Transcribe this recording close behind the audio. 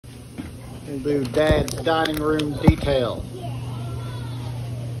We'll do Dad's dining room detail.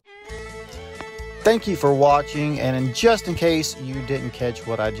 Thank you for watching, and just in case you didn't catch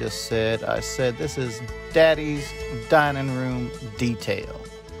what I just said, I said this is Daddy's dining room detail.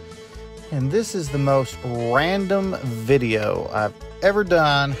 And this is the most random video I've ever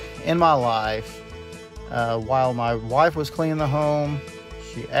done in my life. While my wife was cleaning the home,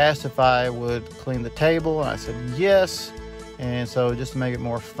 she asked if I would clean the table, and I said yes. And so just to make it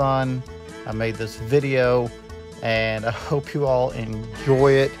more fun, I made this video, and I hope you all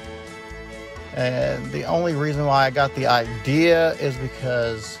enjoy it. And the only reason why I got the idea is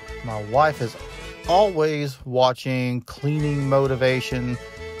because my wife is always watching cleaning motivation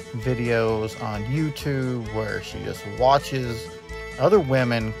videos on YouTube where she just watches other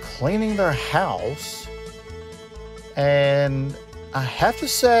women cleaning their house. And I have to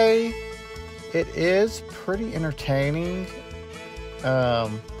say, it is pretty entertaining.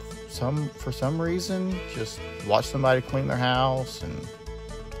 For some reason, just watch somebody clean their house and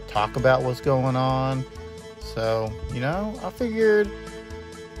talk about what's going on. So, I figured,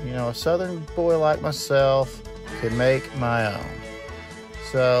 a southern boy like myself could make my own.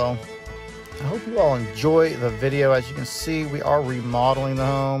 So, I hope you all enjoy the video. As you can see, we are remodeling the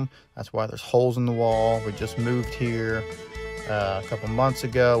home. That's why there's holes in the wall. We just moved here a couple months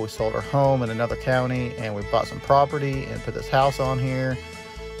ago. We sold our home in another county, and we bought some property and put this house on here.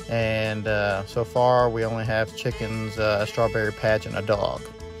 And so far, we only have chickens, a strawberry patch, and a dog.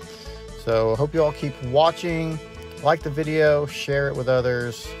 So I hope you all keep watching, like the video, share it with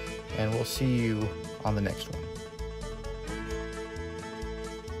others, and we'll see you on the next one.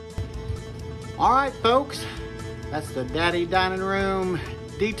 All right, folks, that's the Daddy dining room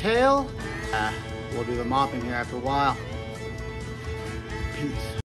detail. We'll do the mopping here after a while. Peace.